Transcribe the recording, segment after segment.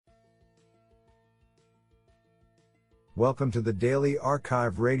Welcome to the Daily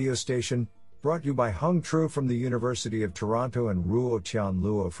Archive radio station, brought to you by Hung Tru from the University of Toronto and Ruo Tian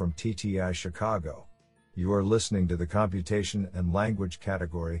Luo from TTI Chicago. You are listening to the Computation and Language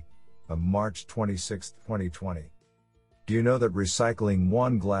category of March 26, 2020. Do you know that recycling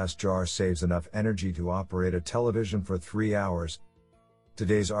one glass jar saves enough energy to operate a television for 3 hours?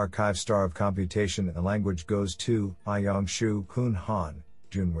 Today's archive star of computation and language goes to Aiyang Xu, Kun Han,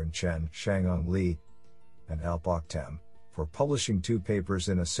 Junwen Chen, Shangeng Li, and Alpok Tem for publishing 2 papers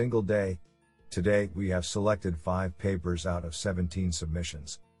in a single day. Today, we have selected 5 papers out of 17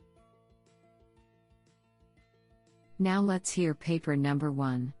 submissions. Now let's hear paper number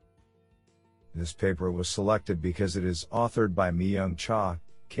 1. This paper was selected because it is authored by Myung Cha,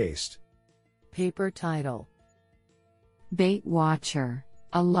 KAIST. Paper title: Bait Watcher,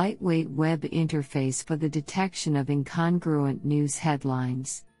 a lightweight web interface for the detection of incongruent news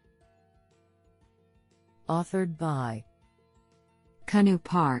headlines. Authored by Kanu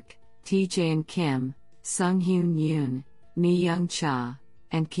Park, T.J. Kim, Sung-Hyun Yoon, Myung Cha,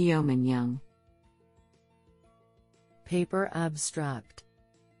 and Kyomin Young. Paper abstract: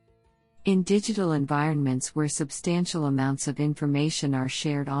 In digital environments where substantial amounts of information are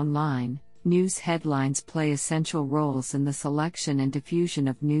shared online, news headlines play essential roles in the selection and diffusion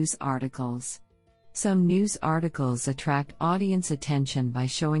of news articles. Some news articles attract audience attention by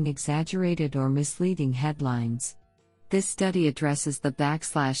showing exaggerated or misleading headlines. This study addresses the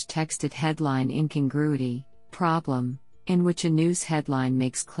 /texted headline incongruity problem, in which a news headline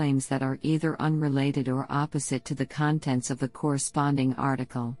makes claims that are either unrelated or opposite to the contents of the corresponding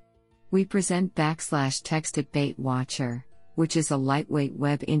article. We present /texted Bait Watcher, which is a lightweight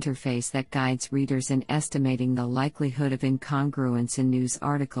web interface that guides readers in estimating the likelihood of incongruence in news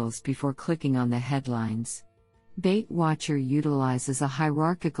articles before clicking on the headlines. Bait Watcher utilizes a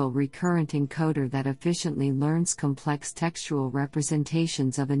hierarchical recurrent encoder that efficiently learns complex textual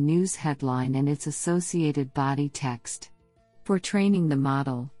representations of a news headline and its associated body text. For training the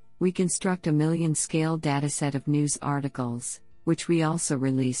model, we construct a million-scale dataset of news articles, which we also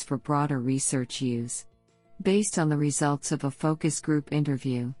release for broader research use. Based on the results of a focus group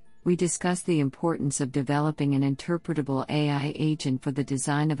interview, we discuss the importance of developing an interpretable AI agent for the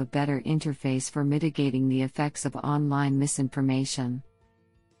design of a better interface for mitigating the effects of online misinformation.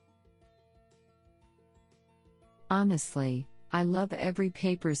 Honestly, I love every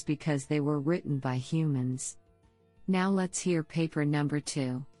papers because they were written by humans. Now let's hear paper number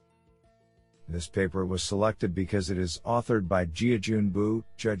 2. This paper was selected because it is authored by Jiajun Bu,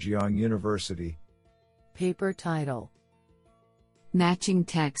 Zhejiang University. Paper title: Matching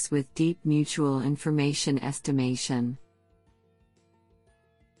Text with Deep Mutual Information Estimation.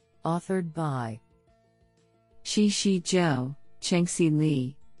 Authored by Shi Zhou, Chengxi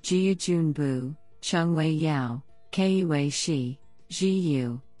Li, Jiajun Bu, Chengwei Yao, Keiyue Shi,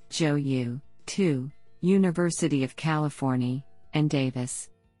 Zhiyu, Zhou Yu, 2, University of California, and Davis.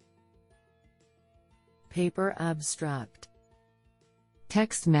 Paper abstract: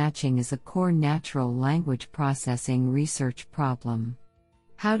 Text matching is a core natural language processing research problem.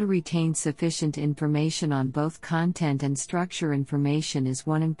 How to retain sufficient information on both content and structure information is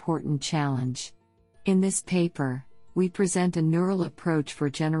one important challenge. In this paper, we present a neural approach for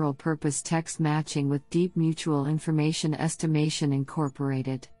general-purpose text matching with Deep Mutual Information Estimation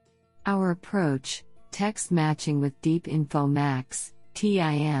incorporated. Our approach, Text Matching with Deep Info Max,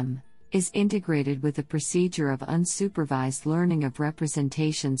 TIM, is integrated with the procedure of unsupervised learning of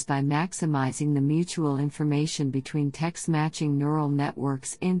representations by maximizing the mutual information between text-matching neural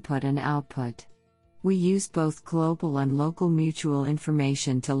networks' input and output. We use both global and local mutual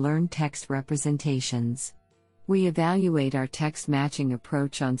information to learn text representations. We evaluate our text-matching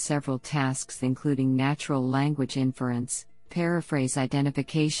approach on several tasks including natural language inference, paraphrase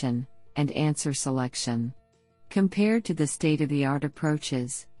identification, and answer selection. Compared to the state-of-the-art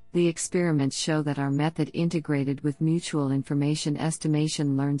approaches, the experiments show that our method integrated with mutual information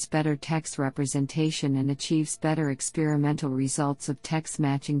estimation learns better text representation and achieves better experimental results of text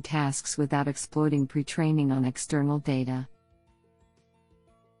matching tasks without exploiting pre-training on external data.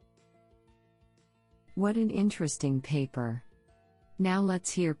 What an interesting paper. Now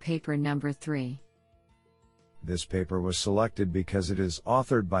let's hear paper number 3. This paper was selected because it is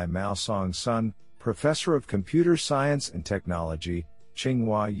authored by Maosong Sun, Professor of Computer Science and Technology,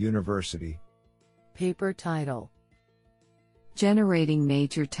 Tsinghua University. Paper title: Generating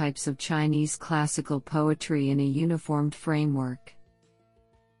Major Types of Chinese Classical Poetry in a Uniformed Framework.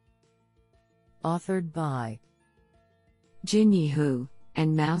 Authored by Jinyi Hu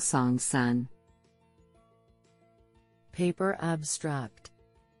and Maosong Sun. Paper abstract: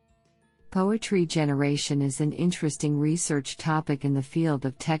 Poetry generation is an interesting research topic in the field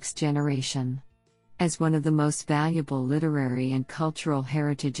of text generation. As one of the most valuable literary and cultural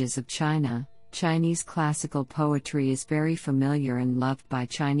heritages of China, Chinese classical poetry is very familiar and loved by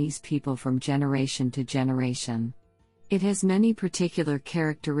Chinese people from generation to generation. It has many particular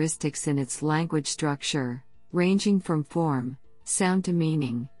characteristics in its language structure, ranging from form, sound to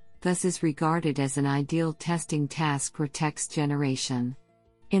meaning, thus is regarded as an ideal testing task for text generation.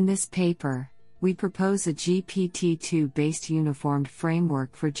 In this paper, we propose a GPT-2-based uniformed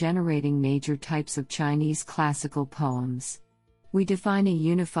framework for generating major types of Chinese classical poems. We define a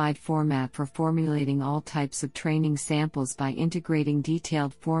unified format for formulating all types of training samples by integrating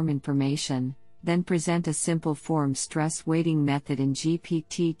detailed form information, then present a simple form stress weighting method in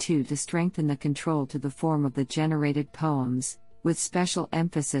GPT-2 to strengthen the control to the form of the generated poems, with special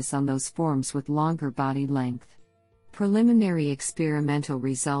emphasis on those forms with longer body length. Preliminary experimental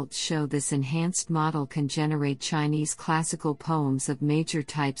results show this enhanced model can generate Chinese classical poems of major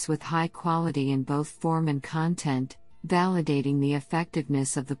types with high quality in both form and content, validating the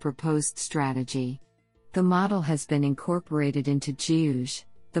effectiveness of the proposed strategy. The model has been incorporated into Jiuzh,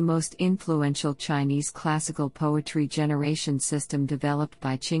 the most influential Chinese classical poetry generation system developed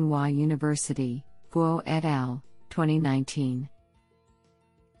by Tsinghua University, Guo et al., 2019.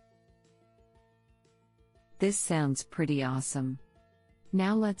 This sounds pretty awesome.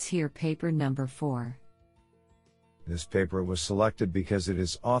 Now let's hear paper number 4. This paper was selected because it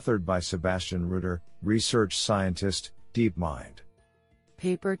is authored by Sebastian Reuter, research scientist, DeepMind.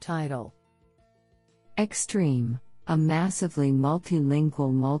 Paper title: Extreme, a massively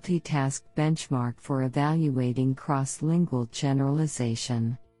multilingual multitask benchmark for evaluating cross-lingual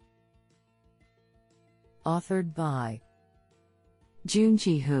generalization. Authored by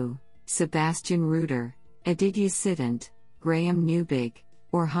Junji Hu, Sebastian Reuter, Aditya Siddhant, Graham Newbig,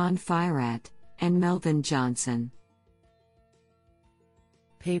 Orhan Firat, and Melvin Johnson.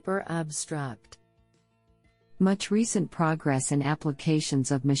 Paper abstract: Much recent progress in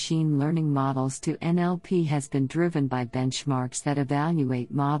applications of machine learning models to NLP has been driven by benchmarks that evaluate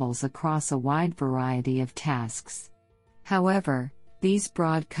models across a wide variety of tasks. However, these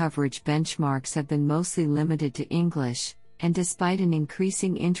broad coverage benchmarks have been mostly limited to English, and despite an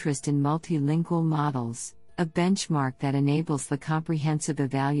increasing interest in multilingual models, a benchmark that enables the comprehensive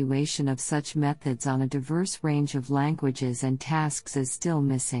evaluation of such methods on a diverse range of languages and tasks is still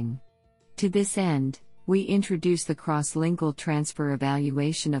missing. To this end, we introduce the Cross-Lingual Transfer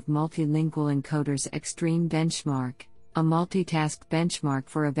Evaluation of Multilingual Encoders Extreme Benchmark, a multitask benchmark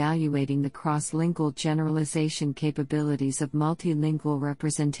for evaluating the cross-lingual generalization capabilities of multilingual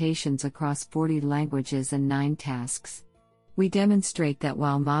representations across 40 languages and 9 tasks. We demonstrate that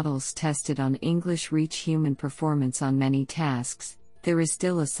while models tested on English reach human performance on many tasks, there is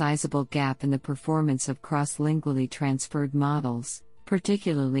still a sizable gap in the performance of cross-lingually transferred models,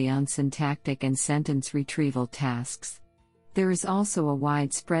 particularly on syntactic and sentence retrieval tasks. There is also a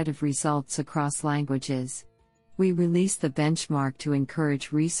wide spread of results across languages. We release the benchmark to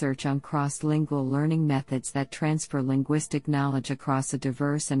encourage research on cross-lingual learning methods that transfer linguistic knowledge across a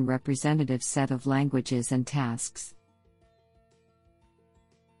diverse and representative set of languages and tasks.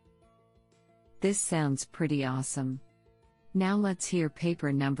 This sounds pretty awesome. Now let's hear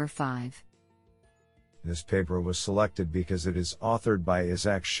paper number 5. This paper was selected because it is authored by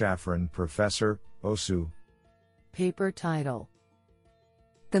Isaac Shafran, Professor, OSU. Paper title: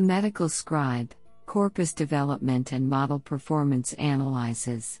 The Medical Scribe, Corpus Development and Model Performance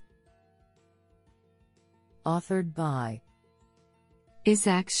Analyses. Authored by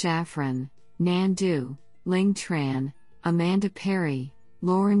Isaac Shafran, Nan Du, Ling Tran, Amanda Perry,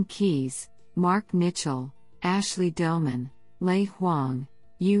 Lauren Keyes, Mark Mitchell, Ashley Doman, Lei Huang,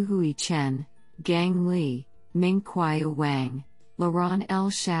 Yuhui Chen, Gang Li, Ming-Kuai Wang, Laurent L.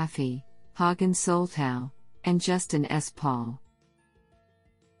 Shafi, Hagen Soltau, and Justin S. Paul.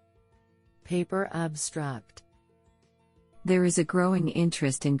 Paper abstract: There is a growing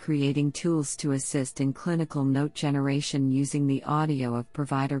interest in creating tools to assist in clinical note generation using the audio of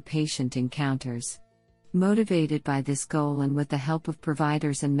provider-patient encounters. Motivated by this goal and with the help of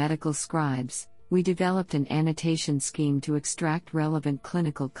providers and medical scribes, we developed an annotation scheme to extract relevant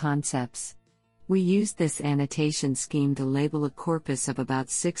clinical concepts. We used this annotation scheme to label a corpus of about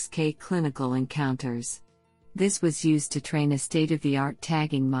 6K clinical encounters. This was used to train a state-of-the-art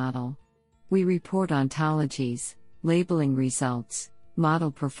tagging model. We report ontologies, labeling results,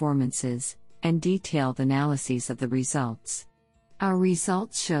 model performances, and detailed analyses of the results. Our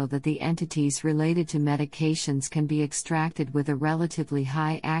results show that the entities related to medications can be extracted with a relatively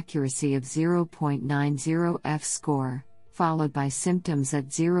high accuracy of 0.90 F-score, followed by symptoms at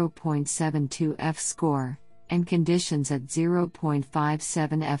 0.72 F-score, and conditions at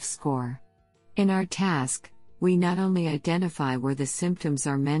 0.57 F-score. In our task, we not only identify where the symptoms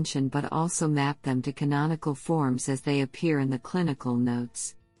are mentioned but also map them to canonical forms as they appear in the clinical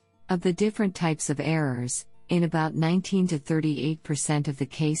notes. Of the different types of errors, in about 19 to 38% of the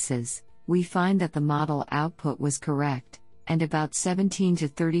cases, we find that the model output was correct, and about 17 to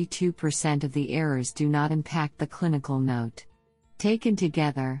 32% of the errors do not impact the clinical note. Taken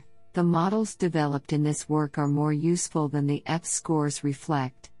together, the models developed in this work are more useful than the F-scores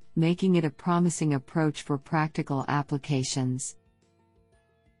reflect, making it a promising approach for practical applications.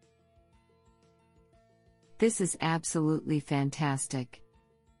 This is absolutely fantastic.